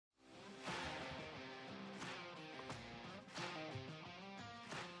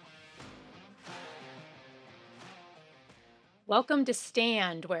Welcome to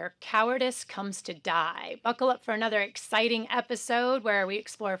Stand, where cowardice comes to die. Buckle up for another exciting episode where we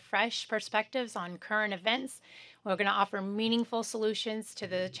explore fresh perspectives on current events. We're going to offer meaningful solutions to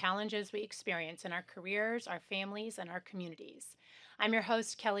the challenges we experience in our careers, our families, and our communities. I'm your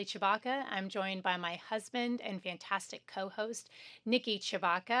host, Kelly Chewbacca. I'm joined by my husband and fantastic co host, Nikki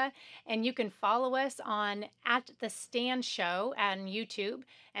Chewbacca. And you can follow us on at The Stand Show on YouTube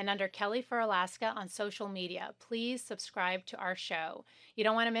and under Kelly for Alaska on social media. Please subscribe to our show. You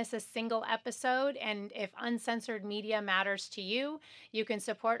don't want to miss a single episode. And if uncensored media matters to you, you can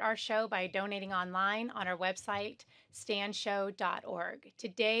support our show by donating online on our website, standshow.org.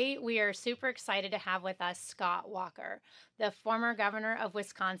 Today, we are super excited to have with us Scott Walker, the former governor of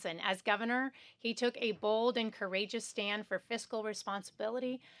Wisconsin. As governor, he took a bold and courageous stand for fiscal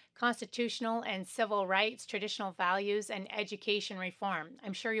responsibility, constitutional and civil rights, traditional values, and education reform.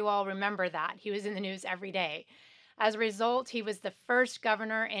 I'm sure you all remember that. He was in the news every day. As a result, he was the first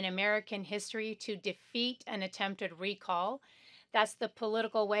governor in American history to defeat an attempted recall. That's the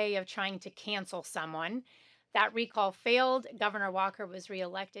political way of trying to cancel someone. That recall failed. Governor Walker was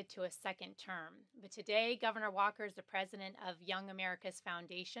reelected to a second term. But today, Governor Walker is the president of Young America's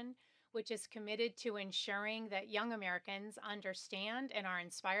Foundation, which is committed to ensuring that young Americans understand and are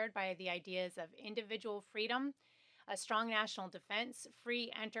inspired by the ideas of individual freedom, a strong national defense, free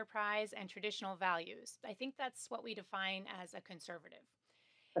enterprise, and traditional values. I think that's what we define as a conservative.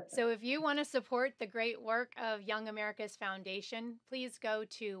 So if you want to support the great work of Young America's Foundation, please go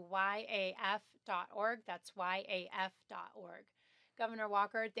to yaf.org. That's yaf.org. Governor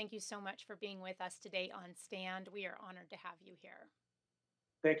Walker, thank you so much for being with us today on Stand. We are honored to have you here.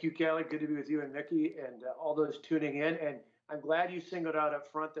 Thank you, Kelly. Good to be with you and Nikki and all those tuning in. And I'm glad you singled out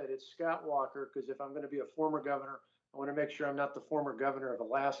up front that it's Scott Walker, because if I'm going to be a former governor, I want to make sure I'm not the former governor of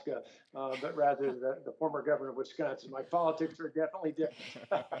Alaska, but rather the former governor of Wisconsin. My politics are definitely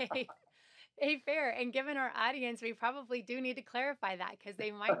different. Hey, hey, fair. And given our audience, we probably do need to clarify that because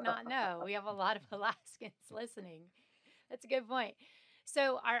they might not know. We have a lot of Alaskans listening. That's a good point.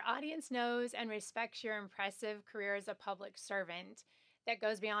 So, our audience knows and respects your impressive career as a public servant that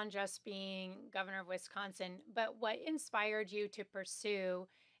goes beyond just being governor of Wisconsin. But what inspired you to pursue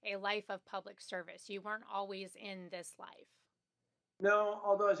a life of public service? You weren't always in this life. No,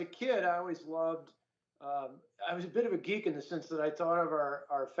 although as a kid, I always loved, I was a bit of a geek in the sense that I thought of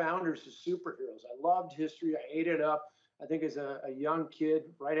our founders as superheroes. I loved history. I ate it up. I think as a young kid,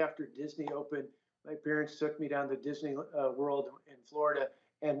 right after Disney opened, my parents took me down to Disney World in Florida,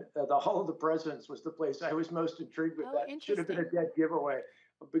 and the Hall of the Presidents was the place I was most intrigued with. Oh, That should have been a interesting. dead giveaway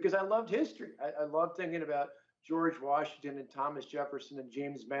because I loved history. I loved thinking about George Washington and Thomas Jefferson and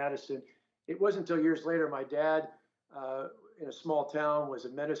James Madison. It wasn't until years later my dad uh, in a small town was a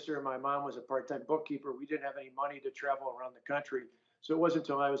minister. My mom was a part-time bookkeeper. We didn't have any money to travel around the country. So it wasn't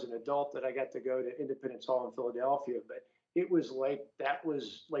until I was an adult that I got to go to Independence Hall in Philadelphia. But it was like that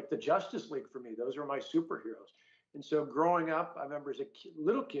was like the Justice League for me. Those were my superheroes. And so growing up, I remember as a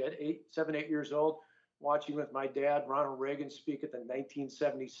little kid, 8 years old, watching with my dad Ronald Reagan speak at the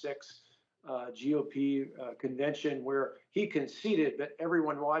 1976 GOP convention where he conceded, but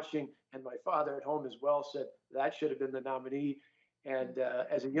everyone watching and my father at home as well said that should have been the nominee. And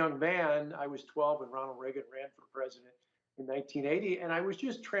as a young man, I was 12 when Ronald Reagan ran for president in 1980, and I was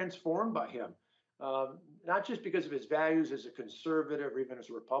just transformed by him. Not just because of his values as a conservative or even as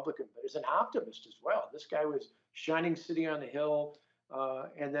a Republican, but as an optimist as well. This guy was shining city on the hill.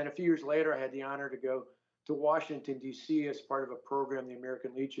 And then a few years later, I had the honor to go to Washington, D.C. as part of a program the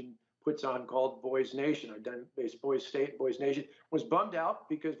American Legion puts on called Boys Nation. I've done Boys State, Boys Nation. Was bummed out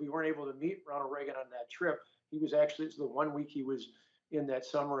because we weren't able to meet Ronald Reagan on that trip. He was actually, it's the 1 week he was in that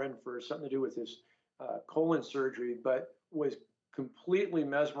summer in for something to do with his colon surgery, but was completely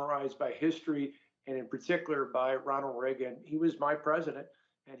mesmerized by history and in particular by Ronald Reagan. He was my president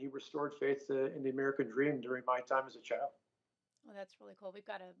and he restored faith in the American dream during my time as a child. Well, that's really cool. We've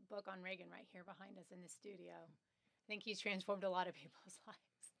got a book on Reagan right here behind us in the studio. I think he's transformed a lot of people's lives.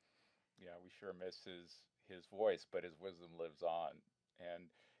 Yeah, we sure miss his voice, but his wisdom lives on.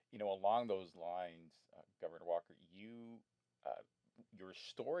 And along those lines, Governor Walker, uh, your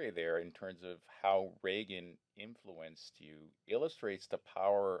story there in terms of how Reagan influenced you illustrates the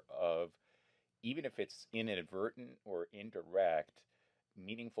power of, even if it's inadvertent or indirect,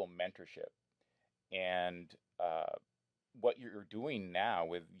 meaningful mentorship. And what you're doing now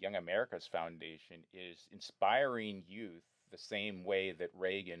with Young America's Foundation is inspiring youth the same way that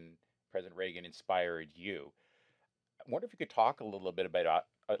President Reagan inspired you. I wonder if you could talk a little bit about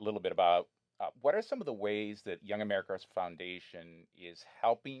what are some of the ways that Young America's Foundation is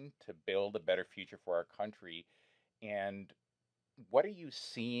helping to build a better future for our country, and what are you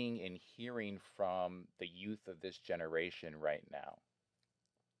seeing and hearing from the youth of this generation right now?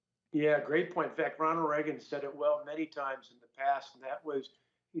 Yeah, great point. In fact, Ronald Reagan said it well many times in the past, and that was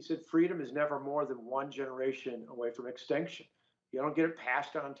he said, freedom is never more than one generation away from extinction. You don't get it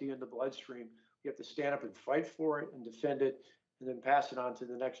passed on to you in the bloodstream. You have to stand up and fight for it and defend it, and then pass it on to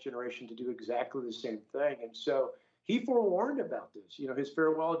the next generation to do exactly the same thing. And so he forewarned about this. You know, his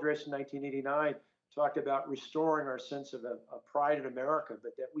farewell address in 1989 talked about restoring our sense of a pride in America,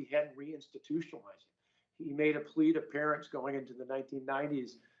 but that we hadn't reinstitutionalized it. He made a plea to parents going into the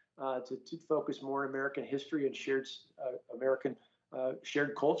 1990s to focus more on American history and American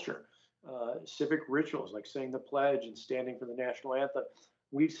shared culture, civic rituals like saying the pledge and standing for the national anthem.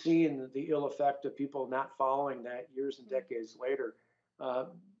 We've seen the ill effect of people not following that years and decades later. Uh,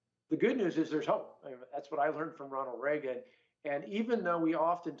 the good news is there's hope. I mean, that's what I learned from Ronald Reagan. And even though we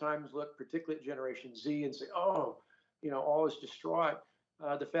oftentimes look, particularly at Generation Z, and say, oh, all is distraught,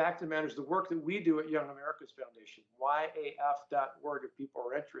 the fact of the matter is the work that we do at Young America's Foundation, YAF.org, if people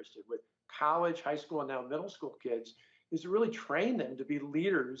are interested, with college, high school, and now middle school kids, is to really train them to be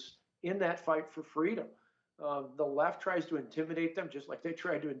leaders in that fight for freedom. The left tries to intimidate them, just like they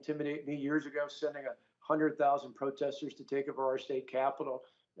tried to intimidate me years ago, sending 100,000 protesters to take over our state capitol.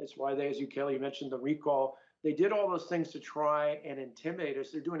 That's why they, as Kelly mentioned, the recall. They did all those things to try and intimidate us.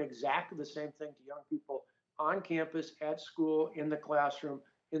 They're doing exactly the same thing to young people on campus, at school, in the classroom,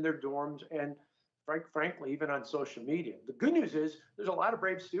 in their dorms, and frankly, even on social media. The good news is there's a lot of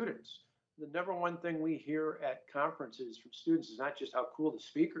brave students. The number one thing we hear at conferences from students is not just how cool the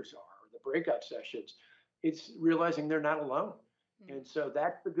speakers are or the breakout sessions, it's realizing they're not alone. Mm-hmm. And so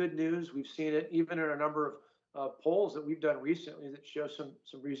that's the good news. We've seen it even in a number of polls that we've done recently that show some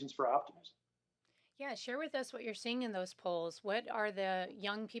reasons for optimism. Yeah, share with us what you're seeing in those polls. What are the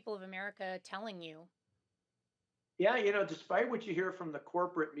young people of America telling you? Yeah, despite what you hear from the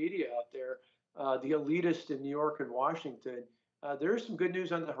corporate media out there, the elitist in New York and Washington, there is some good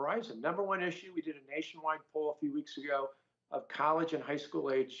news on the horizon. Number one issue, we did a nationwide poll a few weeks ago of college and high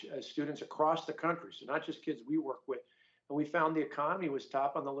school age students across the country, so not just kids we work with. And we found the economy was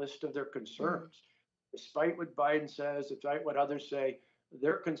top on the list of their concerns. Despite what Biden says, despite what others say,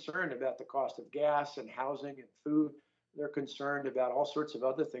 they're concerned about the cost of gas and housing and food. They're concerned about all sorts of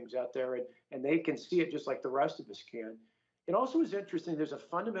other things out there, and they can see it just like the rest of us can. It also is interesting, there's a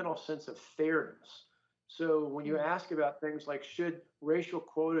fundamental sense of fairness. So when you ask about things like should racial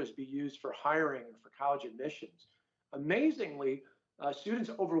quotas be used for hiring and for college admissions, amazingly, students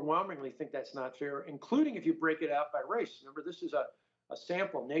overwhelmingly think that's not fair, including if you break it out by race. Remember, this is a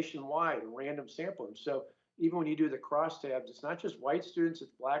sample nationwide, a random sample. And so even when you do the crosstabs, it's not just white students,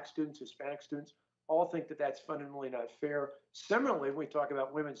 it's Black students, Hispanic students, all think that that's fundamentally not fair. Similarly, when we talk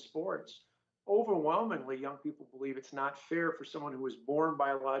about women's sports, overwhelmingly young people believe it's not fair for someone who was born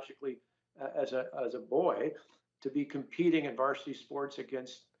biologically as a boy to be competing in varsity sports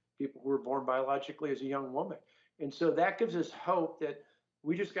against people who were born biologically as a young woman. And so that gives us hope that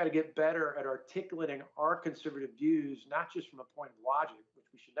we just got to get better at articulating our conservative views, not just from a point of logic, which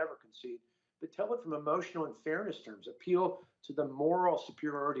we should never concede, but tell it from emotional and fairness terms, appeal to the moral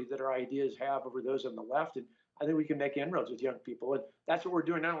superiority that our ideas have over those on the left. And I think we can make inroads with young people. And that's what we're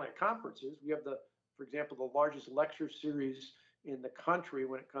doing not only at conferences. We have for example, the largest lecture series in the country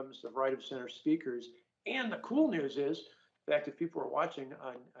when it comes to right of center speakers. And the cool news is, in fact, if people are watching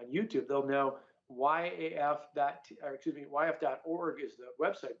on YouTube, they'll know YAF.org is the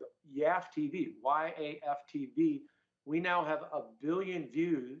website, but YAF TV, YAF TV. We now have 1 billion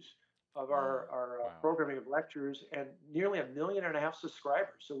views of our Wow. programming of lectures and nearly 1.5 million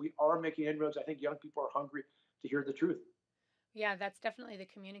subscribers. So we are making inroads. I think young people are hungry to hear the truth. Yeah, that's definitely the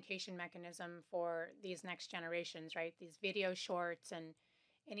communication mechanism for these next generations, right? These video shorts and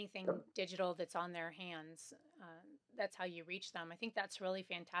anything digital that's on their hands. That's how you reach them. I think that's really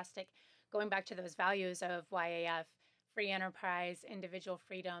fantastic. Going back to those values of YAF, free enterprise, individual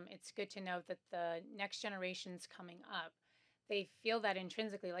freedom, it's good to know that the next generations coming up, they feel that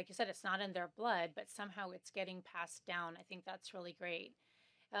intrinsically. Like you said, it's not in their blood, but somehow it's getting passed down. I think that's really great.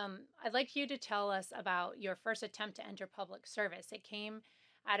 I'd like you to tell us about your first attempt to enter public service. It came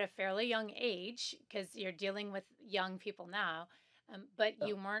at a fairly young age because you're dealing with young people now, but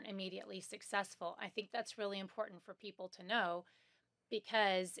you weren't immediately successful. I think that's really important for people to know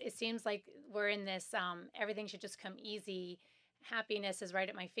because it seems like we're in this everything should just come easy. Happiness is right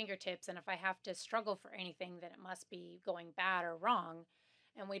at my fingertips. And if I have to struggle for anything, then it must be going bad or wrong.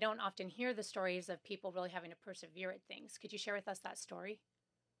 And we don't often hear the stories of people really having to persevere at things. Could you share with us that story?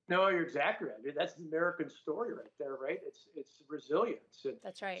 No, you're exactly right. I mean, that's the American story right there, right? It's resilience. And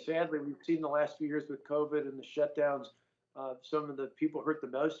that's right. Sadly, we've seen the last few years with COVID and the shutdowns, Some of the people hurt the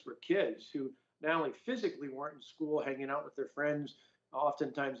most were kids who not only physically weren't in school, hanging out with their friends,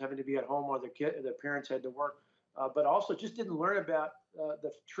 oftentimes having to be at home while their parents had to work, but also just didn't learn about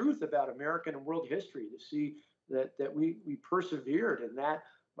the truth about American and world history to see that we persevered, and that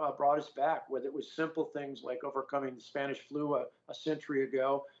brought us back, whether it was simple things like overcoming the Spanish flu a century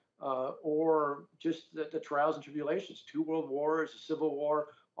ago, or just the trials and tribulations, two world wars, a civil war,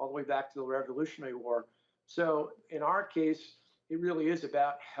 all the way back to the Revolutionary War. So in our case, it really is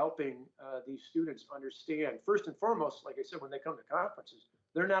about helping these students understand, first and foremost, like I said, when they come to conferences,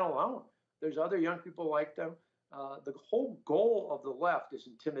 they're not alone. There's other young people like them. The whole goal of the left is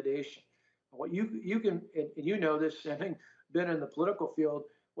intimidation. What you can, and you know this, having been in the political field,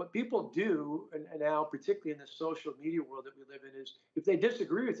 what people do, and now particularly in the social media world that we live in, is if they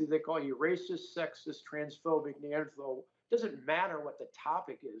disagree with you, they call you racist, sexist, transphobic, Neanderthal. It doesn't matter what the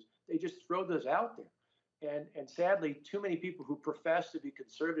topic is; they just throw those out there. And sadly, too many people who profess to be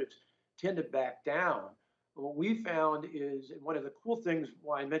conservatives tend to back down. What we found is, and one of the cool things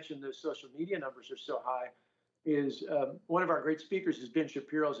why I mentioned the social media numbers are so high, is one of our great speakers is Ben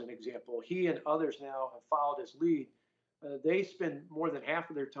Shapiro as an example. He and others now have followed his lead. They spend more than half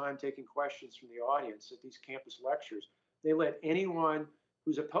of their time taking questions from the audience at these campus lectures. They let anyone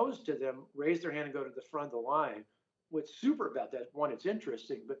who's opposed to them raise their hand and go to the front of the line. What's super about that, one, it's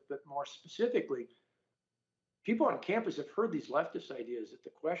interesting, but more specifically, people on campus have heard these leftist ideas that the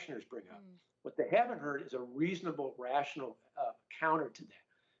questioners bring up. What they haven't heard is a reasonable, rational counter to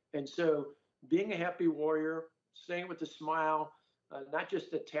that. And so being a happy warrior, saying it with a smile, not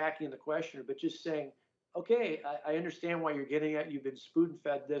just attacking the questioner, but just saying, okay, I understand why you're getting at. You've been spoon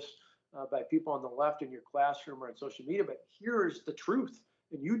fed this by people on the left in your classroom or on social media, but here's the truth,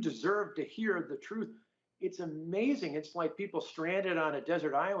 and you deserve to hear the truth. It's amazing. It's like people stranded on a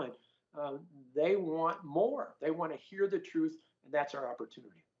desert island. They want more. They want to hear the truth, and that's our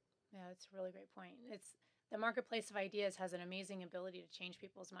opportunity. Yeah, that's a really great point. It's the marketplace of ideas has an amazing ability to change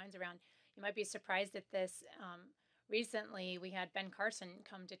people's minds around. You might be surprised at this. Recently, we had Ben Carson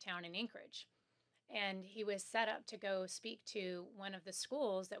come to town in Anchorage, and he was set up to go speak to one of the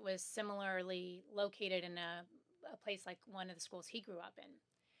schools that was similarly located in a place like one of the schools he grew up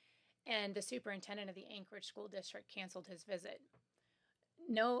in. And the superintendent of the Anchorage School District canceled his visit.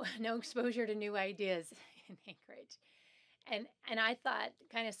 No exposure to new ideas in Anchorage. And I thought,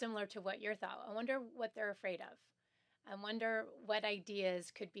 kind of similar to what your thought, I wonder what they're afraid of. I wonder what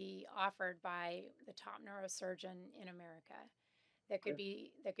ideas could be offered by the top neurosurgeon in America that could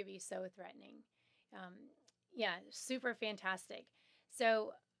be so threatening. Um, yeah, super fantastic.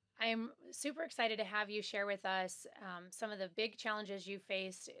 So I'm super excited to have you share with us some of the big challenges you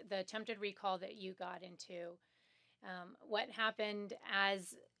faced, the attempted recall that you got into, what happened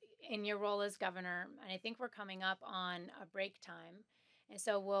as in your role as governor. And I think we're coming up on a break time. And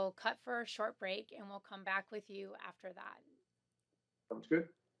so we'll cut for a short break and we'll come back with you after that. Sounds good.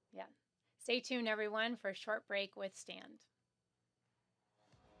 Yeah. Stay tuned, everyone, for a short break with Stand.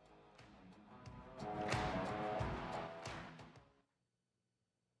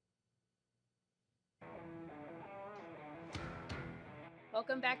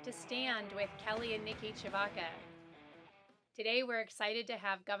 Welcome back to Stand with Kelly and Nikki Chivaka. Today, we're excited to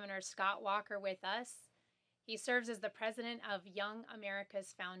have Governor Scott Walker with us. He serves as the president of Young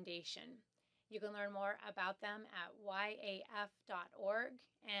America's Foundation. You can learn more about them at yaf.org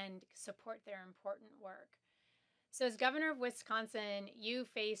and support their important work. So as governor of Wisconsin, you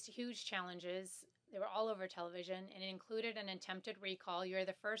faced huge challenges. They were all over television, and it included an attempted recall. You're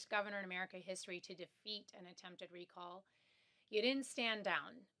the first governor in American history to defeat an attempted recall. You didn't stand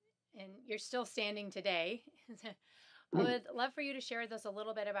down, and you're still standing today. I would love for you to share with us a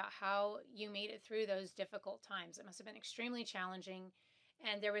little bit about how you made it through those difficult times. It must have been extremely challenging,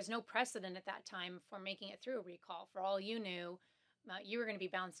 and there was no precedent at that time for making it through a recall. For all you knew, you were going to be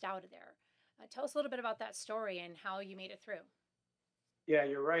bounced out of there. Tell us a little bit about that story and how you made it through. Yeah,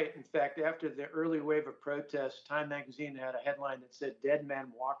 you're right. In fact, after the early wave of protests, Time magazine had a headline that said "Dead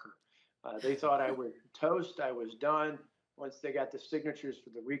Man Walker." They thought I was toast. I was done. Once they got the signatures for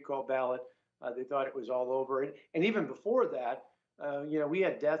the recall ballot, they thought it was all over. And even before that, we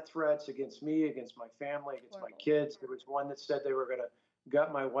had death threats against me, against my family, against my kids. There was one that said they were going to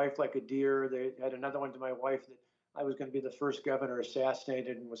gut my wife like a deer. They had another one to my wife that I was going to be the first governor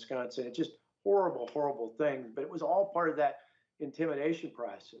assassinated in Wisconsin. It's just horrible, horrible things. But it was all part of that intimidation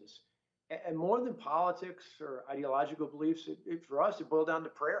process. And more than politics or ideological beliefs, for us, it boiled down to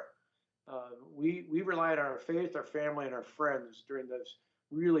prayer. We relied on our faith, our family, and our friends during those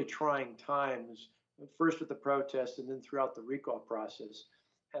really trying times, first with the protests and then throughout the recall process.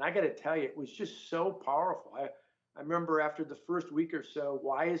 And I got to tell you, it was just so powerful. I remember after the first week or so,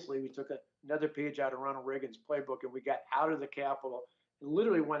 wisely, we took another page out of Ronald Reagan's playbook and we got out of the Capitol and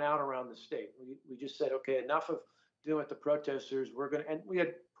literally went out around the state. We just said, okay, enough of dealing with the protesters. We're going to, and we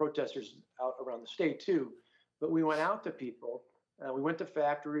had protesters out around the state too, but we went out to people. We went to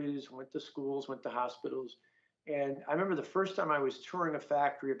factories, went to schools, went to hospitals. And I remember the first time I was touring a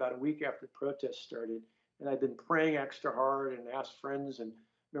factory about a week after the protests started, and I'd been praying extra hard and asked friends and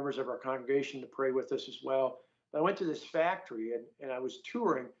members of our congregation to pray with us as well. But I went to this factory and I was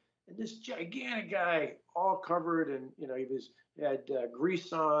touring, and this gigantic guy, all covered, and he had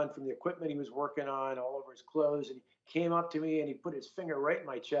grease on from the equipment he was working on all over his clothes, and he came up to me and he put his finger right in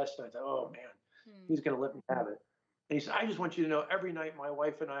my chest, and I thought, oh man, he's going to let me have it. And he said, I just want you to know, every night my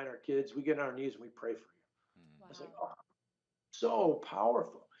wife and I and our kids, we get on our knees and we pray for you. Wow. I was like, oh, so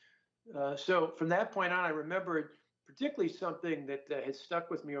powerful. So from that point on, I remembered particularly something that has stuck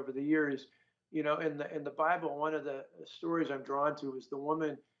with me over the years. In the Bible, one of the stories I'm drawn to is the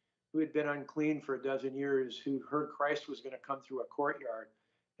woman who had been unclean for a dozen years, who heard Christ was going to come through a courtyard,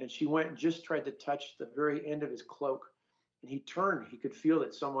 and she went and just tried to touch the very end of his cloak, and he turned. He could feel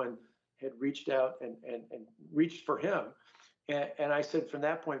that someone had reached out and reached for him. And I said, from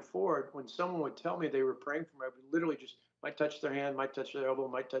that point forward, when someone would tell me they were praying for me, I would literally just might touch their hand, might touch their elbow,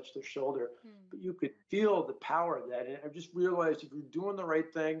 might touch their shoulder, but you could feel the power of that. And I just realized if you're doing the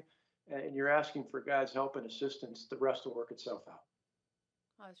right thing and you're asking for God's help and assistance, the rest will work itself out.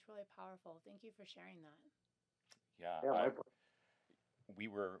 Oh, it's really powerful. Thank you for sharing that. Yeah, Yeah, we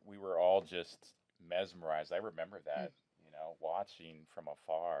were all just mesmerized. I remember that, watching from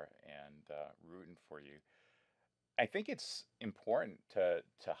afar and rooting for you. I think it's important to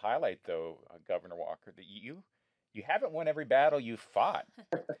highlight, though, Governor Walker, that you haven't won every battle you fought,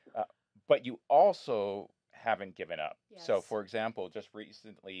 uh, but you also haven't given up. So, Yes. for example, just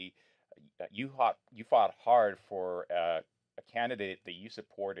recently, you fought hard for a candidate that you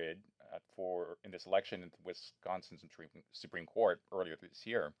supported for in this election in Wisconsin Supreme Court earlier this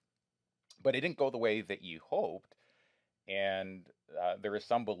year, but it didn't go the way that you hoped, and there is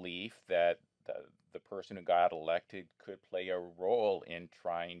some belief that the person who got elected could play a role in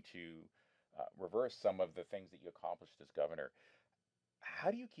trying to reverse some of the things that you accomplished as governor. How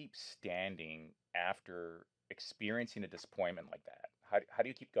do you keep standing after experiencing a disappointment like that? How do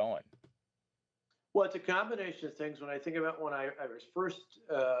you keep going? well, it's a combination of things. When I think about when I was first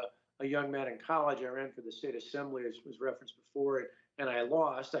a young man in college, I ran for the state assembly, as was referenced before, and I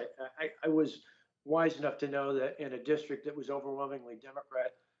lost. I was wise enough to know that in a district that was overwhelmingly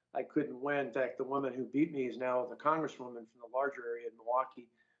Democrat, I couldn't win. In fact, the woman who beat me is now the congresswoman from the larger area in Milwaukee.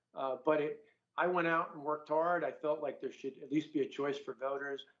 I went out and worked hard. I felt like there should at least be a choice for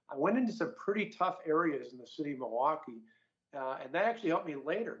voters. I went into some pretty tough areas in the city of Milwaukee, and that actually helped me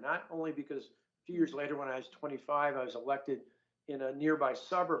later, not only because a few years later, when I was 25, I was elected in a nearby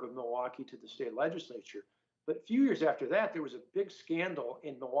suburb of Milwaukee to the state legislature. But a few years after that, there was a big scandal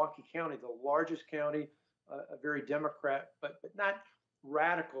in Milwaukee County, the largest county, a very Democrat, but not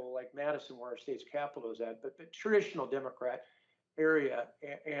radical like Madison, where our state's capital is at, but traditional Democrat area.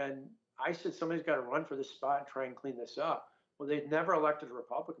 And I said, somebody's got to run for this spot and try and clean this up. Well, they'd never elected a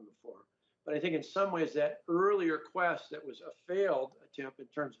Republican before. But I think in some ways that earlier quest that was a failed attempt in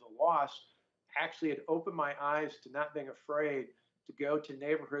terms of a loss actually had opened my eyes to not being afraid to go to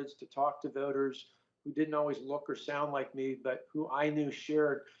neighborhoods, to talk to voters who didn't always look or sound like me, but who I knew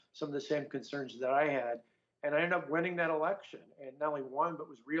shared some of the same concerns that I had. And I ended up winning that election, and not only won, but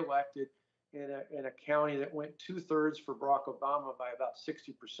was reelected in a county that went 2/3 for Barack Obama by about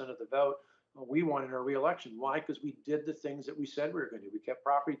 60% of the vote. We won in our reelection. Why? Because we did the things that we said we were going to do. We kept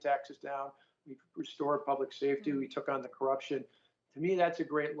property taxes down. We restored public safety. We took on the corruption. To me, that's a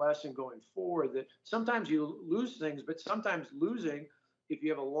great lesson going forward, that sometimes you lose things, but sometimes losing, if you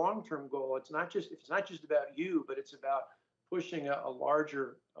have a long-term goal, it's not just about you, but it's about pushing a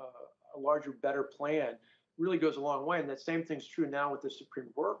larger, better plan, really goes a long way. And that same thing's true now with the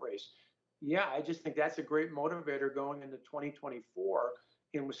Supreme Court race. Yeah, I just think that's a great motivator going into 2024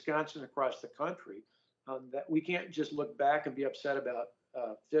 in Wisconsin, across the country, that we can't just look back and be upset about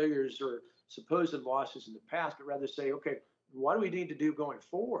failures or supposed losses in the past, but rather say, okay, what do we need to do going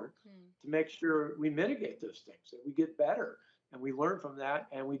forward to make sure we mitigate those things, that we get better and we learn from that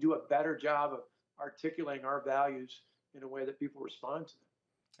and we do a better job of articulating our values in a way that people respond to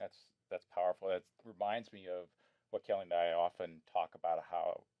them. That's powerful. That reminds me of what Kelly and I often talk about,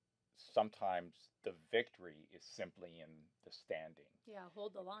 how sometimes the victory is simply in the standing. Yeah,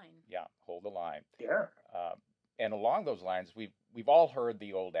 hold the line. Yeah, hold the line. Yeah. And along those lines, we've all heard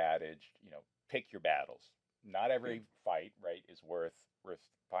the old adage, pick your battles. Not every fight, right, is worth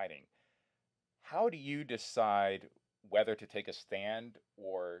fighting. How do you decide whether to take a stand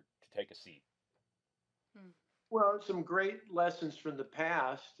or to take a seat? Hmm. Well, some great lessons from the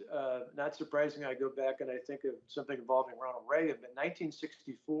past. Not surprising, I go back and I think of something involving Ronald Reagan. But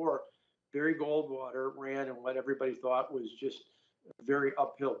 1964, Barry Goldwater ran in what everybody thought was just a very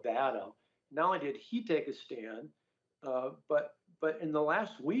uphill battle. Not only did he take a stand, but in the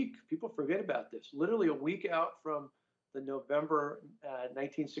last week, people forget about this. Literally a week out from the November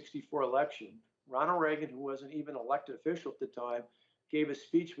 1964 election, Ronald Reagan, who wasn't even elected official at the time, gave a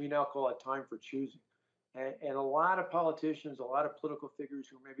speech we now call a time for choosing. And a lot of politicians, a lot of political figures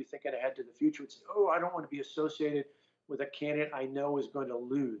who may be thinking ahead to the future would say, oh, I don't want to be associated with a candidate I know is going to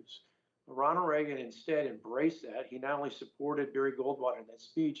lose. But Ronald Reagan instead embraced that. He not only supported Barry Goldwater in that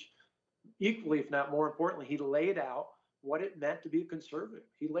speech, equally, if not more importantly, he laid out what it meant to be a conservative.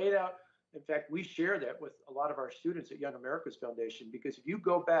 He laid out, in fact, we share that with a lot of our students at Young America's Foundation, because if you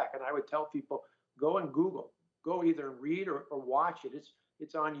go back, and I would tell people, go and Google, go either read or watch it.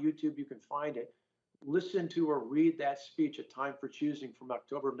 It's on YouTube, you can find it. Listen to or read that speech, A Time for Choosing from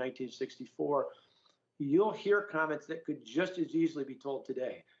October of 1964. You'll hear comments that could just as easily be told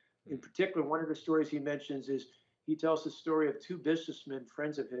today. In particular, one of the stories he mentions is he tells the story of two businessmen,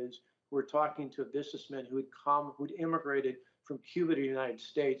 friends of his, who were talking to a businessman who'd immigrated from Cuba to the United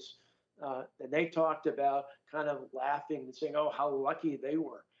States. And they talked about kind of laughing and saying, oh, how lucky they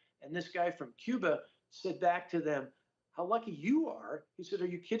were. And this guy from Cuba said back to them, how lucky you are. He said, are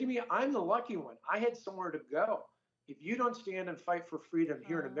you kidding me? I'm the lucky one. I had somewhere to go. If you don't stand and fight for freedom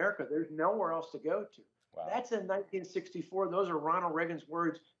here in America, there's nowhere else to go to. Wow. That's in 1964. Those are Ronald Reagan's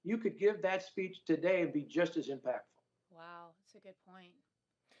words. You could give that speech today and be just as impactful. Wow, that's a good point.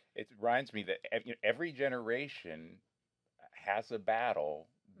 It reminds me that every generation has a battle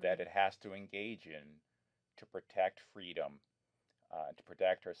that Mm. it has to engage in to protect freedom, to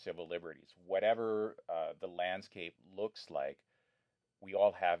protect our civil liberties. Whatever the landscape looks like, we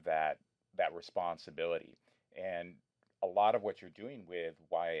all have that responsibility. And a lot of what you're doing with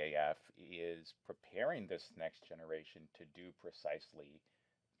YAF is preparing this next generation to do precisely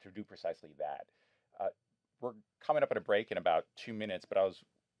that. Uh, we're coming up on a break in about 2 minutes, but I was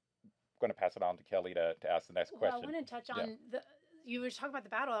going to pass it on to Kelly to ask the next Well, I question. want to touch Yeah. on you were talking about the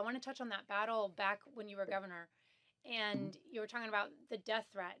battle. I want to touch on that battle back when you were governor. And you were talking about the death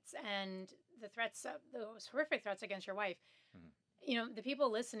threats and the threats, those horrific threats against your wife. Mhm. The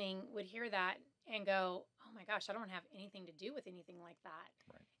people listening would hear that and go, oh my gosh, I don't want to have anything to do with anything like that.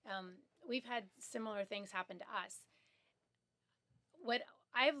 Right. We've had similar things happen to us. What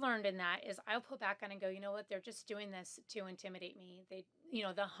I've learned in that is I'll pull back on and go, you know what, they're just doing this to intimidate me. The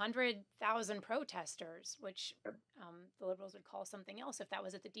 100,000 protesters, which the liberals would call something else if that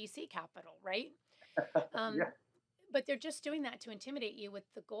was at the DC Capitol, right? Um, Yeah. but they're just doing that to intimidate you with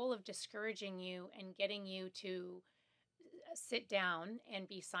the goal of discouraging you and getting you to sit down and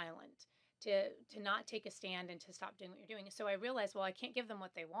be silent, to not take a stand and to stop doing what you're doing. So I realized, well, I can't give them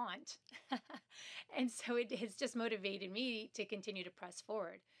what they want. And so it has just motivated me to continue to press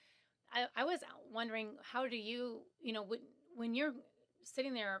forward. I was wondering, how do when you're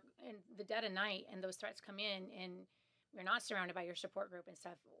sitting there in the dead of night and those threats come in and you're not surrounded by your support group and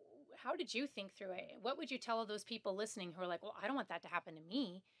stuff, how did you think through it? What would you tell those people listening who are like, well, I don't want that to happen to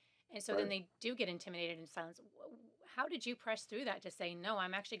me? And so then Right. they do get intimidated and silenced. How did you press through that to say, no,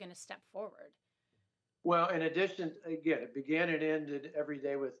 I'm actually going to step forward? Well, in addition, again, it began and ended every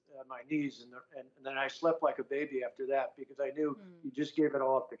day with my knees, and then I slept like a baby after that because I knew Mm, you just gave it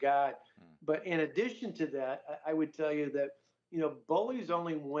all up to God. Mm. But in addition to that, I would tell you that bullies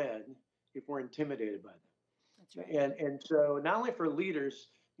only win if we're intimidated by that's them, right. and so not only for leaders,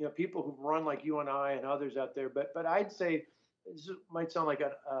 people who run like you and I and others out there, but I'd say this might sound like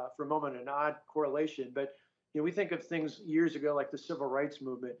for a moment an odd correlation, but we think of things years ago like the civil rights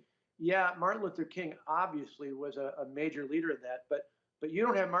movement. Yeah, Martin Luther King obviously was a major leader in that, but you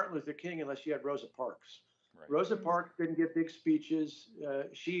don't have Martin Luther King unless you had Rosa Parks. Right. Rosa Mm, Parks didn't give big speeches.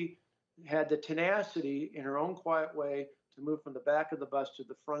 She had the tenacity in her own quiet way to move from the back of the bus to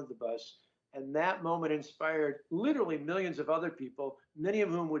the front of the bus. And that moment inspired literally millions of other people, many of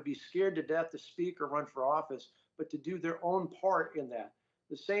whom would be scared to death to speak or run for office, but to do their own part in that.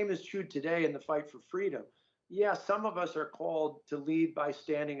 The same is true today in the fight for freedom. Yeah, some of us are called to lead by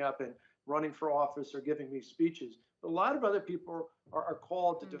standing up and running for office or giving these speeches. But a lot of other people are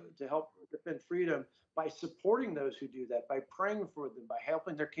called mm. to help defend freedom by supporting those who do that, by praying for them, by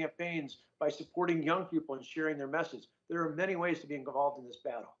helping their campaigns, by supporting young people and sharing their message. There are many ways to be involved in this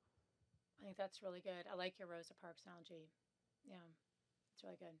battle. I think that's really good. I like your Rosa Parks analogy. Yeah, it's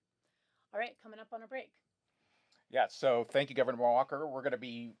really good. All right, coming up on a break. Yeah, so thank you, Governor Walker. We're going to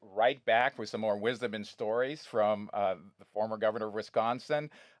be right back with some more wisdom and stories from the former governor of Wisconsin.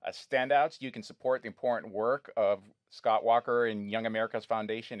 Standouts, you can support the important work of Scott Walker and Young America's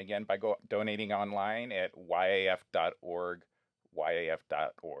Foundation, again, by donating online at yaf.org,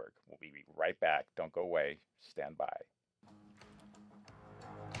 yaf.org. We'll be right back. Don't go away. Stand by.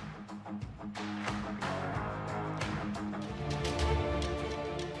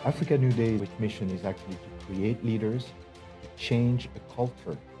 Africa New Day's mission is actually to create leaders, change a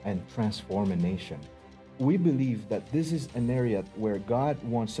culture, and transform a nation. We believe that this is an area where God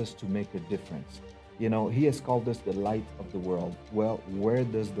wants us to make a difference. You know, He has called us the light of the world. Well, where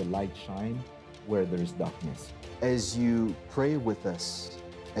does the light shine? Where there's darkness. As you pray with us,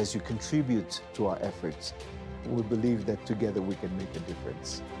 as you contribute to our efforts, we believe that together we can make a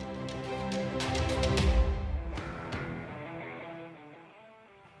difference.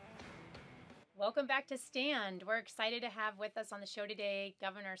 Welcome back to Stand. We're excited to have with us on the show today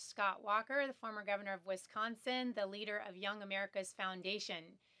Governor Scott Walker, the former governor of Wisconsin, the leader of Young America's Foundation.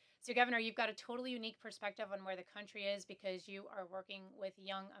 So, Governor, you've got a totally unique perspective on where the country is because you are working with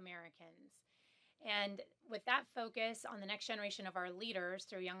young Americans. And with that focus on the next generation of our leaders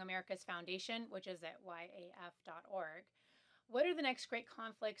through Young America's Foundation, which is at yaf.org, what are the next great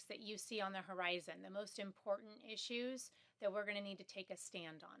conflicts that you see on the horizon, the most important issues that we're going to need to take a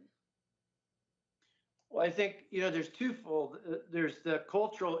stand on? Well, I think, there's twofold. There's the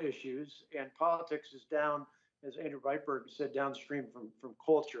cultural issues, and politics is down, as Andrew Weitberg said, downstream from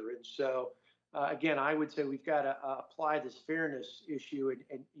culture. And so, again, I would say we've got to apply this fairness issue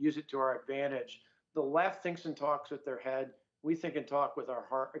and use it to our advantage. The left thinks and talks with their head. We think and talk with our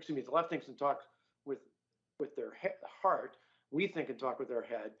heart. Excuse me, the left thinks and talks with their heart. We think and talk with our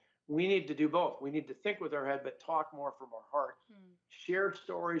head. We need to do both. We need to think with our head, but talk more from our heart. Share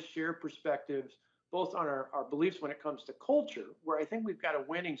stories, share perspectives, both on our beliefs when it comes to culture, where I think we've got a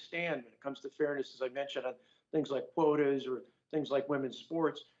winning stand when it comes to fairness, as I mentioned, on things like quotas or things like women's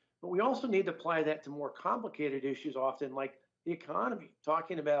sports. But we also need to apply that to more complicated issues, often like the economy,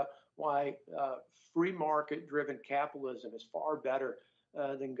 talking about why free market driven capitalism is far better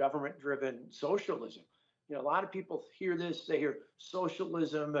than government driven socialism. A lot of people hear this, they hear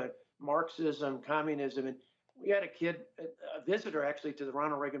socialism, Marxism, communism, and we had a visitor actually to the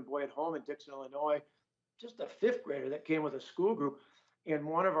Ronald Reagan Boy at Home in Dixon, Illinois, just a fifth grader that came with a school group. And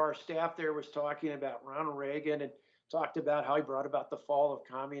one of our staff there was talking about Ronald Reagan and talked about how he brought about the fall of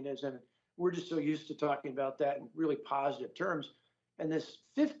communism. We're just so used to talking about that in really positive terms. And this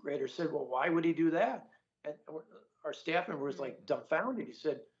fifth grader said, well, why would he do that? And our staff member was like dumbfounded. He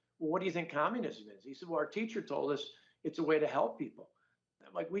said, well, what do you think communism is? He said, well, our teacher told us it's a way to help people.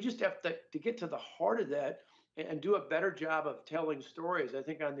 I'm like, we just have to get to the heart of that and do a better job of telling stories. I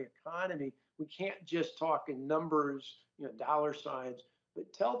think on the economy, we can't just talk in numbers, dollar signs,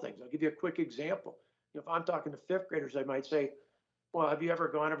 but tell things. I'll give you a quick example. If I'm talking to fifth graders, I might say, well, have you ever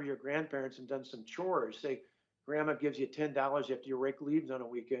gone over to your grandparents and done some chores? Say, grandma gives you $10 after you rake leaves on a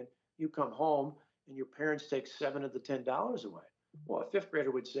weekend. You come home and your parents take $7 of the $10 away. Well, a fifth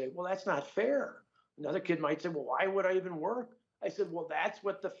grader would say, well, that's not fair. Another kid might say, well, why would I even work? I said, well, that's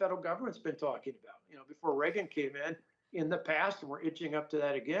what the federal government's been talking about. Before Reagan came in the past, and we're itching up to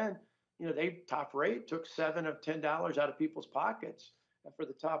that again, they top rate took $7 of $10 out of people's pockets for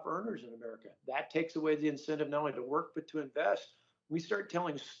the top earners in America. That takes away the incentive not only to work, but to invest. We start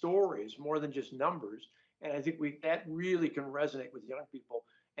telling stories more than just numbers. And I think that really can resonate with young people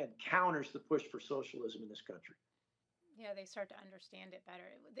and counters the push for socialism in this country. Yeah, they start to understand it better.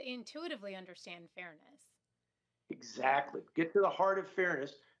 They intuitively understand fairness. Exactly. Get to the heart of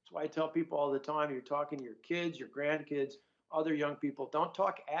fairness. That's why I tell people all the time, you're talking to your kids, your grandkids, other young people, don't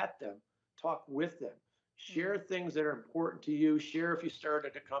talk at them, talk with them. Share things that are important to you. Share if you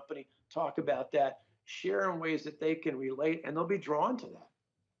started a company, talk about that. Share in ways that they can relate and they'll be drawn to that.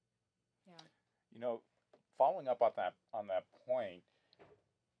 Yeah. Following up on that point,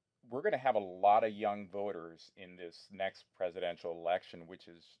 we're going to have a lot of young voters in this next presidential election, which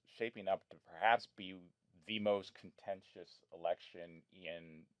is shaping up to perhaps be the most contentious election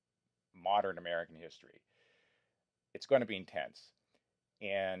in modern American history. It's going to be intense.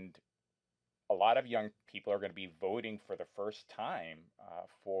 And a lot of young people are going to be voting for the first time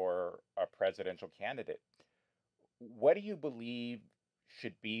for a presidential candidate. What do you believe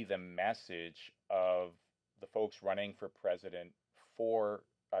should be the message of the folks running for president for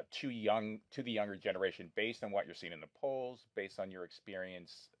to the younger generation, based on what you're seeing in the polls, based on your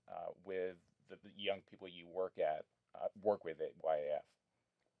experience with the young people you work with at YAF?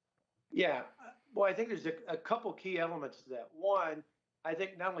 Yeah, well, I think there's a couple key elements to that. One, I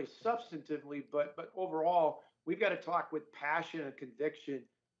think not only substantively, but overall, We've got to talk with passion and conviction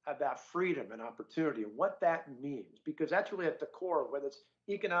about freedom and opportunity and what that means, because that's really at the core, whether it's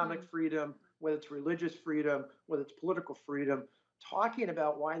economic Mm. freedom, whether it's religious freedom, whether it's political freedom, talking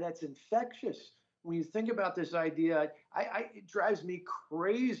about why that's infectious. When you think about this idea, it drives me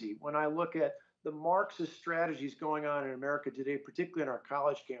crazy when I look at the Marxist strategies going on in America today, particularly in our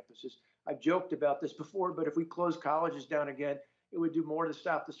college campuses. I've joked about this before, but if we close colleges down again, it would do more to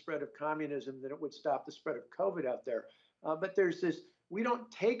stop the spread of communism than it would stop the spread of COVID out there. But there's this, we don't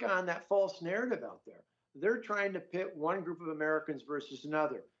take on that false narrative out there. They're trying to pit one group of Americans versus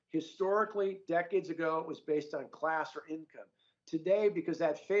another. Historically, decades ago, it was based on class or income. Today, because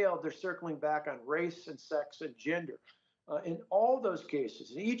that failed, they're circling back on race and sex and gender. In all those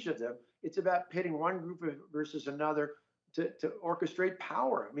cases, in each of them, it's about pitting one group versus another to orchestrate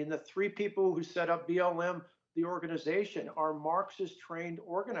power. I mean, the three people who set up BLM, the organization, are Marxist trained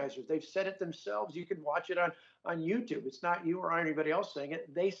organizers. They've said it themselves. You can watch it on YouTube. It's not you or anybody else saying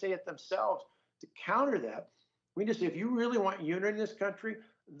it. They say it themselves. To counter that, we just say, if you really want unity in this country,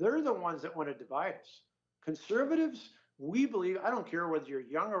 they're the ones that want to divide us. Conservatives, we believe, I don't care whether you're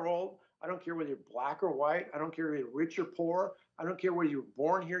young or old, I don't care whether you're black or white, I don't care whether you're rich or poor, I don't care whether you were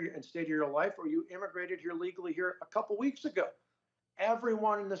born here and stayed here your life or you immigrated here legally here a couple weeks ago.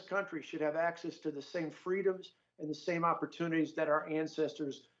 Everyone in this country should have access to the same freedoms and the same opportunities that our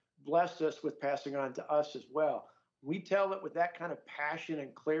ancestors blessed us with passing on to us as well. We tell it with that kind of passion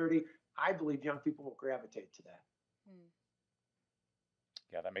and clarity. I believe young people will gravitate to that. Mm.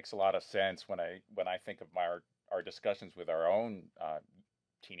 Yeah, that makes a lot of sense when I think of our discussions with our own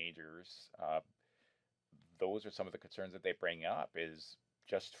teenagers. Those are some of the concerns that they bring up is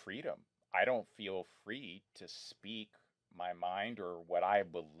just freedom. I don't feel free to speak my mind or what I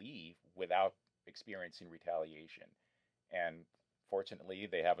believe without experiencing retaliation. And fortunately,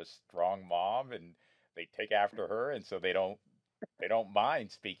 they have a strong mom and they take after her, and so they don't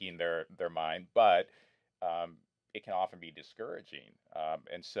mind speaking their mind, but um, it can often be discouraging.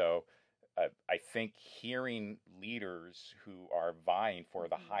 And so I think hearing leaders who are vying for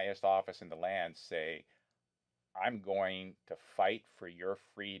the Mhm. highest office in the land say, I'm going to fight for your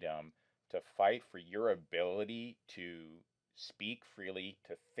freedom, to fight for your ability to speak freely,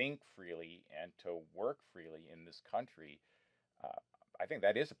 to think freely, and to work freely in this country. Uh, I think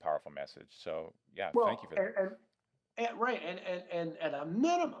that is a powerful message. So, yeah, thank you Well, for that. right, and at a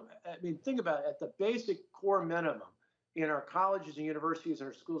minimum, I mean, think about it, at the basic core minimum in our colleges and universities and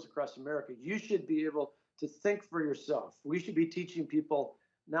our schools across America, you should be able to think for yourself. We should be teaching people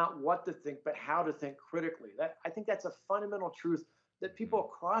not what to think, but how to think critically. That I think that's a fundamental truth that people Mhm.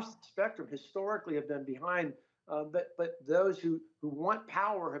 across the spectrum historically have been behind. But those who want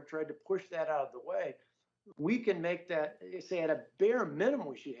power have tried to push that out of the way. We can make that, say, at a bare minimum,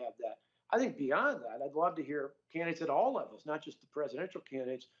 we should have that. I think beyond that, I'd love to hear candidates at all levels, not just the presidential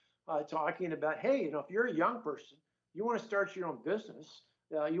candidates, talking about, hey, if you're a young person, you want to start your own business,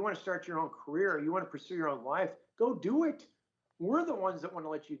 you want to start your own career, you want to pursue your own life, go do it. We're the ones that want to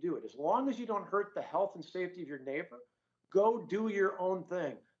let you do it. As long as you don't hurt the health and safety of your neighbor, go do your own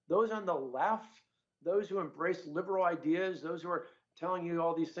thing. Those on the left, those who embrace liberal ideas, those who are telling you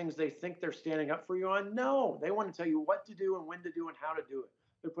all these things they think they're standing up for you on. No, they want to tell you what to do and when to do and how to do it.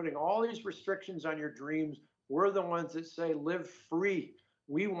 They're putting all these restrictions on your dreams. We're the ones that say live free.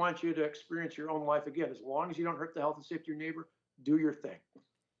 We want you to experience your own life again. As long as you don't hurt the health and safety of your neighbor, do your thing.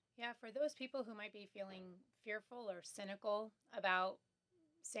 Yeah, for those people who might be feeling fearful or cynical about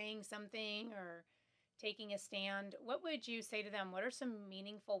saying something or taking a stand, what would you say to them? What are some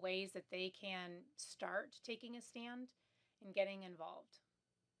meaningful ways that they can start taking a stand and getting involved?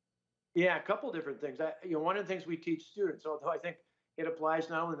 Yeah, a couple different things. One of the things we teach students, although I think it applies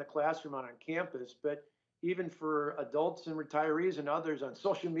not only in the classroom and on campus, but even for adults and retirees and others on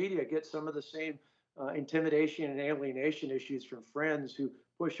social media, get some of the same intimidation and alienation issues from friends who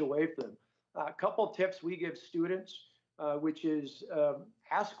push away from them. A couple tips we give students, which is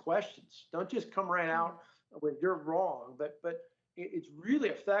ask questions. Don't just come right Mm. out when you're wrong, but it's really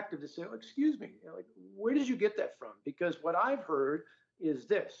effective to say, oh, "Excuse me, like, where did you get that from?" Because what I've heard is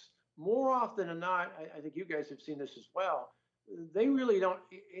this: more often than not, I think you guys have seen this as well. They really don't.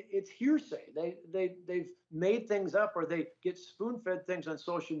 It's hearsay. They've made things up, or they get spoon fed things on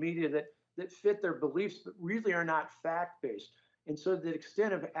social media that fit their beliefs, but really are not fact based. And so, the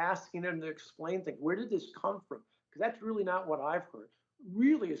extent of asking them to explain things, where did this come from? Because that's really not what I've heard.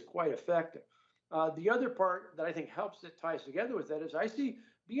 Really is quite effective. The other part that I think helps, that ties together with that, is I see,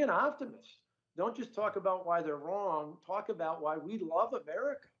 be an optimist. Don't just talk about why they're wrong. Talk about why we love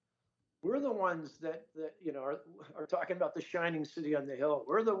America. We're the ones that are talking about the shining city on the hill.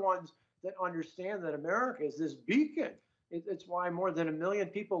 We're the ones that understand that America is this beacon. It's why more than 1 million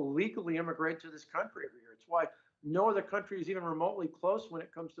people legally immigrate to this country every year. It's why no other country is even remotely close when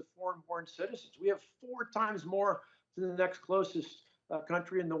it comes to foreign-born citizens. We have 4 times more to the next closest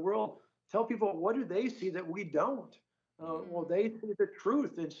country in the world. Tell people, what do they see that we don't? Well, they see the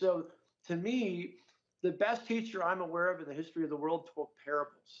truth. And so, to me, the best teacher I'm aware of in the history of the world told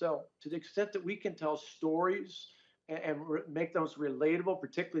parables. So, to the extent that we can tell stories and make those relatable,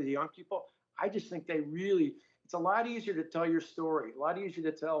 particularly the young people, I just think they really, it's a lot easier to tell your story, a lot easier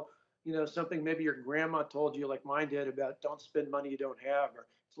to tell, something maybe your grandma told you, like mine did, about don't spend money you don't have. Or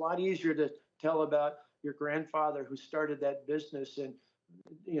it's a lot easier to tell about your grandfather who started that business and,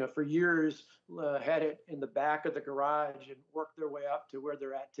 for years had it in the back of the garage and worked their way up to where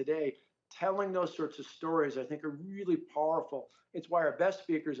they're at today. Telling those sorts of stories, I think, are really powerful. It's why our best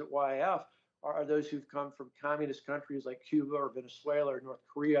speakers at YF are those who've come from communist countries like Cuba or Venezuela or North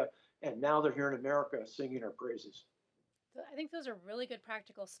Korea, and now they're here in America singing our praises. I think those are really good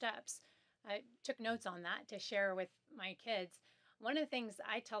practical steps. I took notes on that to share with my kids. One of the things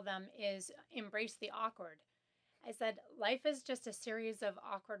I tell them is embrace the awkward. I said, life is just a series of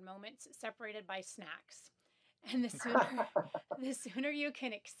awkward moments separated by snacks. And the sooner you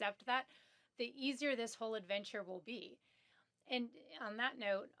can accept that, the easier this whole adventure will be. And on that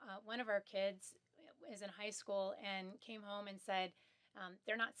note, one of our kids is in high school and came home and said,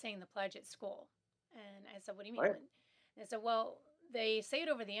 they're not saying the pledge at school. And I said, what do you mean? Right. And I said, well, they say it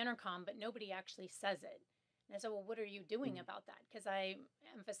over the intercom, but nobody actually says it. And I said, well, what are you doing about that? Because I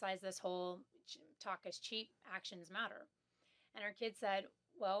emphasize this whole talk is cheap, actions matter. And our kid said,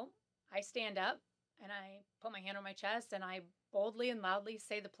 well, I stand up and I put my hand on my chest and I boldly and loudly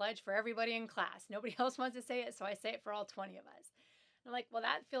say the pledge for everybody in class. Nobody else wants to say it, so I say it for all 20 of us. And I'm like, well,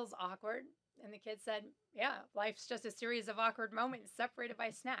 that feels awkward. And the kid said, yeah, life's just a series of awkward moments separated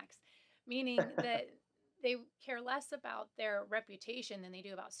by snacks, meaning that they care less about their reputation than they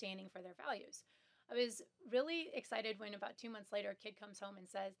do about standing for their values. I was really excited when about 2 months later, a kid comes home and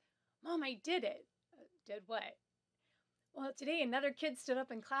says, Mom, I did it. Did what? Well, today another kid stood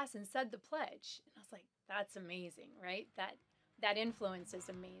up in class and said the pledge. And I was like, that's amazing, right? That influence is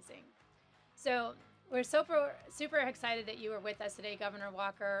amazing. So we're super excited that you were with us today, Governor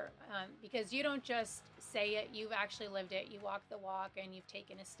Walker, because you don't just say it, you've actually lived it. You walk the walk and you've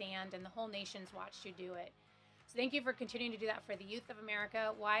taken a stand, and the whole nation's watched you do it. So thank you for continuing to do that for the youth of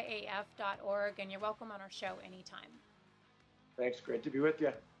America, yaf.org, and you're welcome on our show anytime. Thanks. Great to be with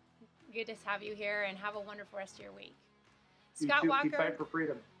you. Good to have you here, and have a wonderful rest of your week. You Scott too. Walker, Keep fighting for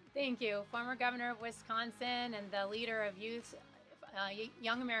freedom. Thank you. Former governor of Wisconsin and the leader of Youth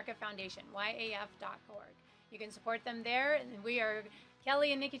Young America Foundation, yaf.org. You can support them there. And we are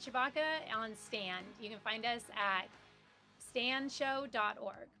Kelly and Nikki Chewbacca on Stand. You can find us at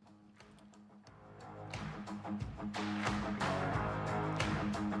standshow.org.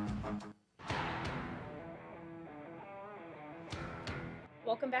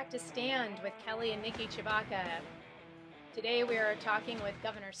 Welcome back to Stand with Kelly and Nikki Chewbacca. Today we are talking with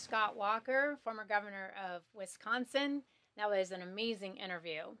Governor Scott Walker, former governor of Wisconsin. That was an amazing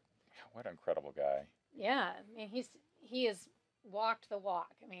interview. What an incredible guy. Yeah, I mean, he has walked the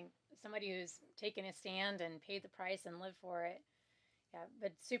walk. I mean, somebody who's taken a stand and paid the price and lived for it. Yeah,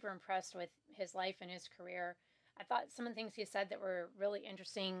 but super impressed with his life and his career. I thought some of the things he said that were really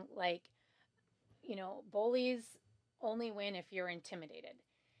interesting, like, bullies only win if you're intimidated.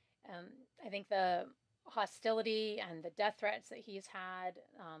 I think the hostility and the death threats that he's had,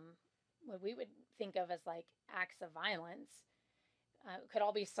 what we would think of as like acts of violence, could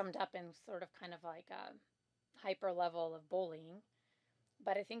all be summed up in sort of kind of like a hyper level of bullying.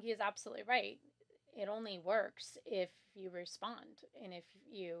 But I think he's absolutely right. It only works if you respond and if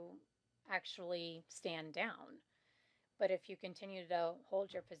you actually stand down. But if you continue to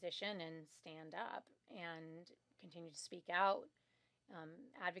hold your position and stand up and continue to speak out,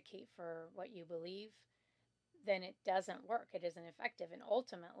 advocate for what you believe, then it doesn't work. It isn't effective. And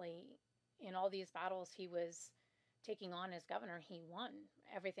ultimately, in all these battles he was taking on as governor, he won.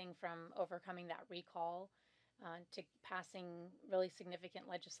 Everything from overcoming that recall to passing really significant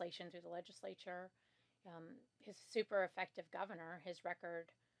legislation through the legislature. His super effective governor, his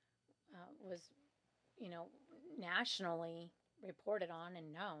record was, nationally reported on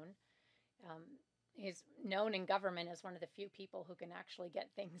and known. He's known in government as one of the few people who can actually get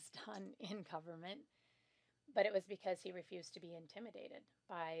things done in government. But it was because he refused to be intimidated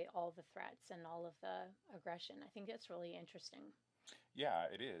by all the threats and all of the aggression. I think that's really interesting. Yeah,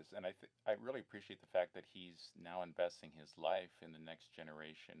 it is. And I really appreciate the fact that he's now investing his life in the next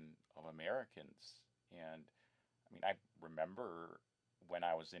generation of Americans. And I mean, I remember when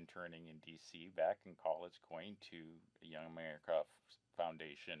I was interning in DC back in college, going to a Young America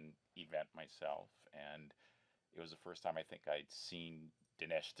Foundation event myself, and it was the first time I think I'd seen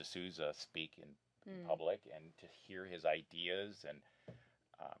Dinesh D'Souza speak in Mm. public, and to hear his ideas and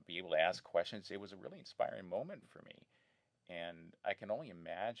be able to ask questions, it was a really inspiring moment for me. And I can only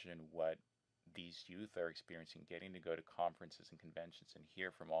imagine what these youth are experiencing, getting to go to conferences and conventions and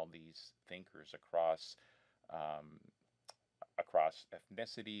hear from all these thinkers um, across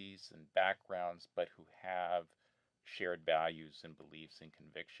ethnicities and backgrounds, but who have shared values and beliefs and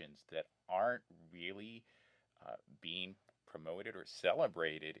convictions that aren't really being promoted or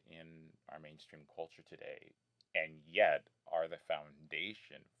celebrated in our mainstream culture today, and yet are the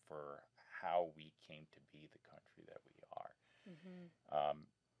foundation for how we came to be the country that we are. Hmm. Um,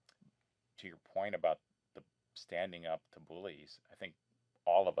 to your point about the standing up to bullies, I think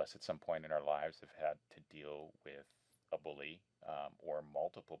all of us at some point in our lives have had to deal with a bully, or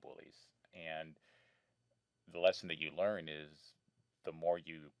multiple bullies. And the lesson that you learn is the more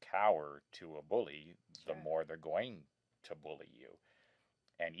you cower to a bully, the Sure. more they're going to bully you.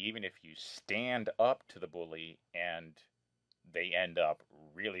 And even if you stand up to the bully and they end up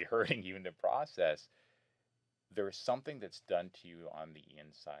really hurting you in the process, there's something that's done to you on the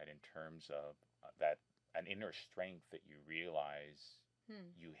inside in terms of that an inner strength that you realize Hmm.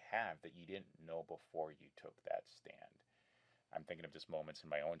 you have that you didn't know before you took that stand. I'm thinking of just moments in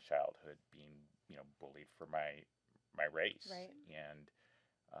my own childhood being, bullied for my race, Right.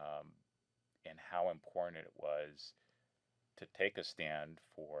 um, and how important it was to take a stand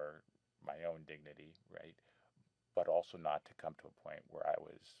for my own dignity, right? But also not to come to a point where I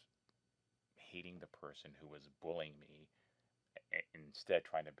was hating the person who was bullying me, instead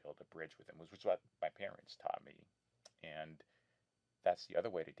trying to build a bridge with them, which was what my parents taught me. And that's the other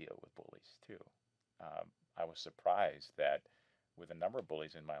way to deal with bullies too. I was surprised that with a number of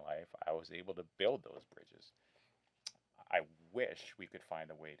bullies in my life, I was able to build those bridges. I wish we could find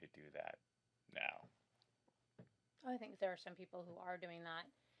a way to do that now. I think there are some people who are doing that.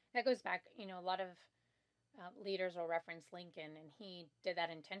 That goes back, a lot of leaders will reference Lincoln, and he did that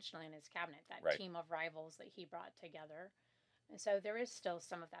intentionally in his cabinet, that Right. team of rivals that he brought together. And so there is still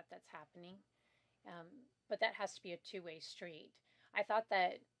some of that that's happening. Um, but that has to be a two-way street. I thought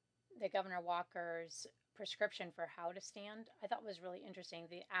that Governor Walker's prescription for how to stand, I thought was really interesting.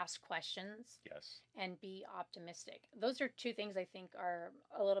 The ask questions Yes. and be optimistic. Those are two things I think are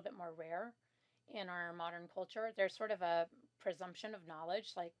a little bit more rare in our modern culture. There's sort of a presumption of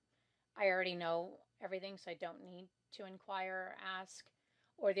knowledge, like I already know everything, so I don't need to inquire or ask,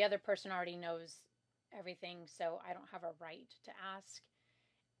 or the other person already knows everything, so I don't have a right to ask.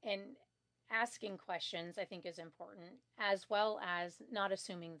 And asking questions, I think, is important, as well as not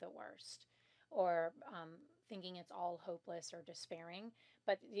assuming the worst or thinking it's all hopeless or despairing,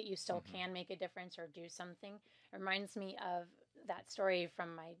 but that you still Hmm. can make a difference or do something. It reminds me of that story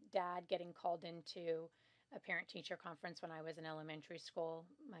from my dad getting called into a parent teacher conference when I was in elementary school.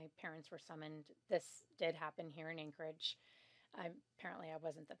 My parents were summoned. This did happen here in Anchorage. Apparently, I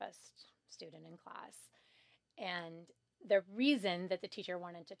wasn't the best student in class. And the reason that the teacher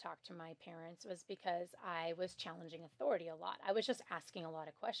wanted to talk to my parents was because I was challenging authority a lot. I was just asking a lot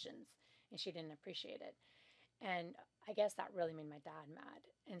of questions, and she didn't appreciate it. And I guess that really made my dad mad.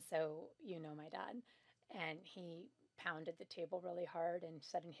 And so, my dad. And he pounded the table really hard and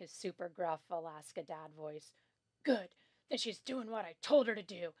said in his super gruff Alaska dad voice, "Good, then she's doing what I told her to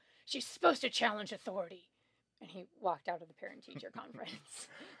do. She's supposed to challenge authority." And he walked out of the parent teacher conference.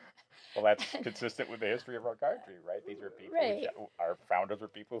 Well, that's And, consistent with the history of our country, right? These are people right. our founders were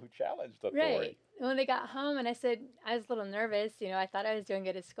people who challenged Right. authority. When they got home and I said, I was a little nervous, I thought I was doing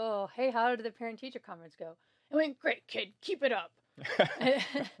good at school. "Hey, how did the parent teacher conference go?" I went, "Great, kid, keep it up."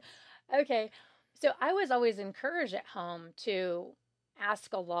 Okay. So I was always encouraged at home to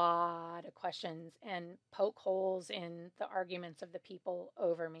ask a lot of questions and poke holes in the arguments of the people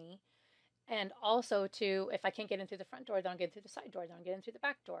over me. And also to, if I can't get in through the front door, then I'll get in through the side door, then I'll get in through the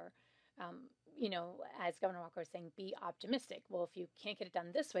back door. As Governor Walker was saying, be optimistic. Well, if you can't get it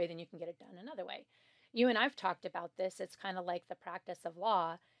done this way, then you can get it done another way. You and I've talked about this. It's kind of like the practice of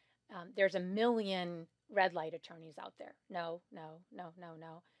law. There's a million red light attorneys out there. No, no, no, no,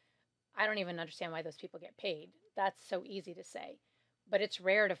 no. I don't even understand why those people get paid. That's so easy to say. But it's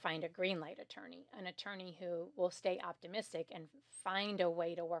rare to find a green light attorney, an attorney who will stay optimistic and find a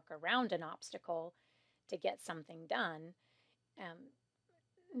way to work around an obstacle to get something done. Um,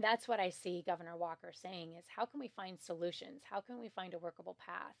 that's what I see Governor Walker saying is how can we find solutions? How can we find a workable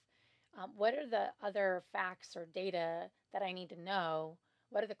path? What are the other facts or data that I need to know?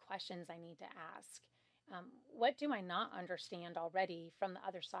 What are the questions I need to ask? What do I not understand already from the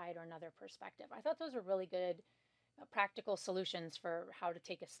other side or another perspective? I thought those were really good practical solutions for how to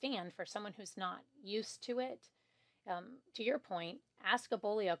take a stand for someone who's not used to it. To your point, ask a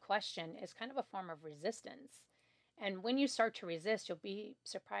bully a question is kind of a form of resistance. And when you start to resist, you'll be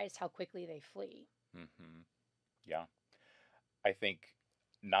surprised how quickly they flee. Hmm. Yeah. I think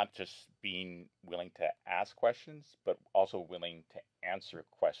not just being willing to ask questions, but also willing to answer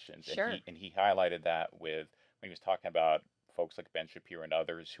questions. And Sure. he highlighted that with when he was talking about folks like Ben Shapiro and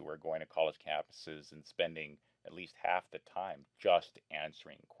others who are going to college campuses and spending at least half the time just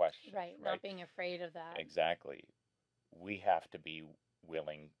answering questions, Right. right? Not being afraid of that. Exactly. We have to be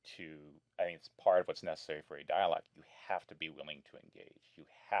willing to, I think it's part of what's necessary for a dialogue. You have to be willing to engage. You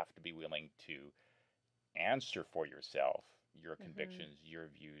have to be willing to answer for yourself your Hmm. convictions, your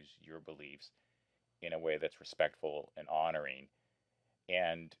views, your beliefs in a way that's respectful and honoring.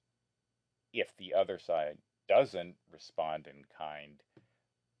 And if the other side doesn't respond in kind,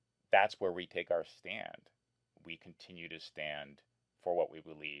 that's where we take our stand. We continue to stand for what we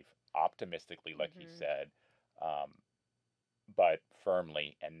believe optimistically, like he Hmm. said, um, but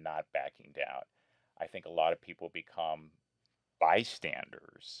firmly and not backing down. I think a lot of people become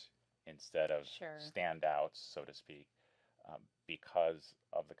bystanders instead of Sure. standouts, so to speak, because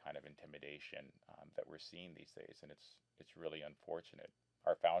of the kind of intimidation that we're seeing these days, and it's really unfortunate.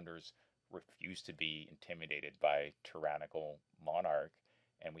 Our founders refused to be intimidated by tyrannical monarch,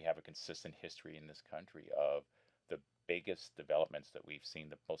 and we have a consistent history in this country of the biggest developments that we've seen,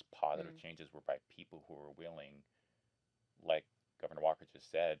 the most positive Mm. changes were by people who were willing, like Governor Walker just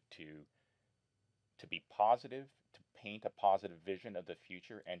said, to be positive, to paint a positive vision of the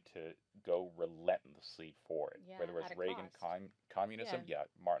future, and to go relentlessly for it. Yeah. Whether it At was a Reagan cost. Yeah. communism, yeah,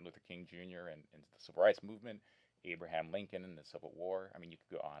 Martin Luther King Jr. and the Civil Rights Movement, Abraham Lincoln and the Civil War. I mean, you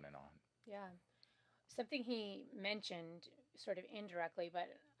could go on and on. Yeah. Something he mentioned sort of indirectly, but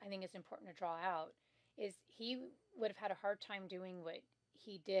I think it's important to draw out, is he would have had a hard time doing what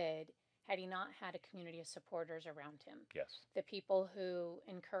he did had he not had a community of supporters around him. Yes. The people who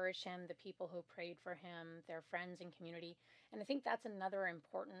encouraged him, the people who prayed for him, their friends and community. And I think that's another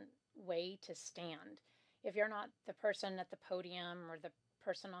important way to stand. If you're not the person at the podium or the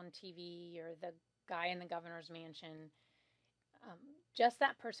person on TV or the guy in the governor's mansion, um, just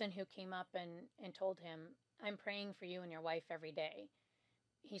that person who came up and told him, I'm praying for you and your wife every day.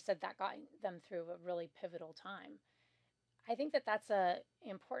 He said that got them through a really pivotal time. I think that that's a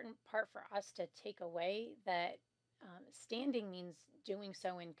important part for us to take away that standing means doing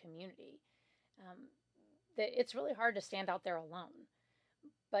so in community. Um, that it's really hard to stand out there alone,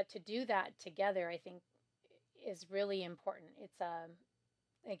 but to do that together, I think, is really important. It's a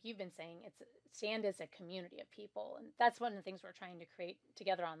like you've been saying, it's stand as a community of people, and that's one of the things we're trying to create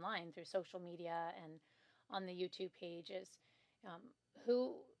together online through social media and on the YouTube page is um,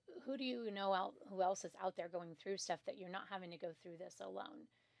 who who do you know out who else is out there going through stuff that you're not having to go through this alone,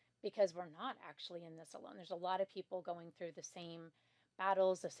 because we're not actually in this alone. There's a lot of people going through the same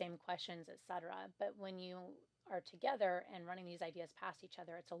battles, the same questions, etc. But when you are together and running these ideas past each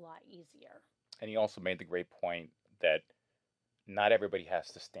other, it's a lot easier. And he also made the great point that not everybody has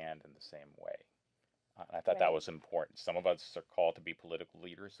to stand in the same way. I thought that Right. was important. Some of us are called to be political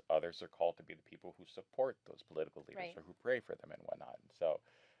leaders. Others are called to be the people who support those political leaders Right. or who pray for them and whatnot. And so,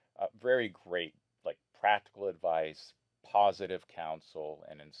 very great, like practical advice, positive counsel,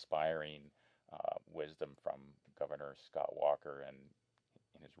 and inspiring wisdom from Governor Scott Walker and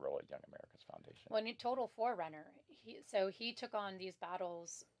in his role at Young America's Foundation. Well, a total forerunner. He took on these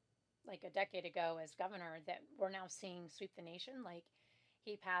battles like a decade ago as governor that we're now seeing sweep the nation. Like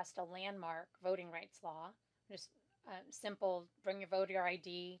he passed a landmark voting rights law, just simple: bring your voter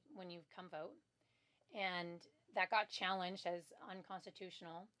ID when you come vote, and that got challenged as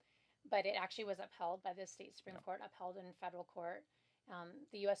unconstitutional, but it actually was upheld by the state Supreme Yeah. Court, upheld in federal court.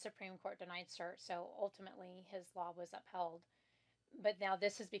 The U.S. Supreme Court denied cert, so ultimately his law was upheld. But now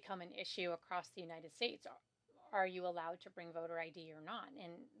this has become an issue across the United States. Are you allowed to bring voter ID or not?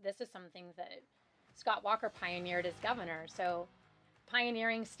 And this is something that Scott Walker pioneered as governor. So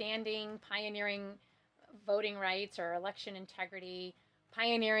pioneering standing, pioneering voting rights or election integrity,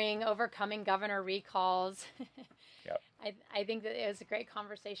 pioneering overcoming governor recalls. Yep. I think that it was a great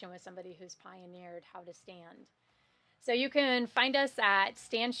conversation with somebody who's pioneered how to stand. So you can find us at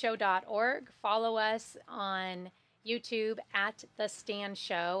standshow.org. Follow us on YouTube at The Stand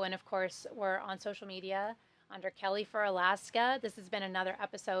Show. And of course, we're on social media under Kelly for Alaska. This has been another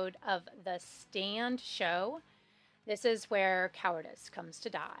episode of The Stand Show. This is where cowardice comes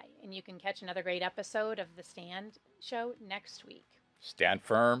to die. And you can catch another great episode of The Stand Show next week. Stand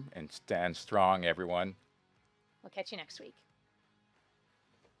firm and stand strong, everyone. We'll catch you next week.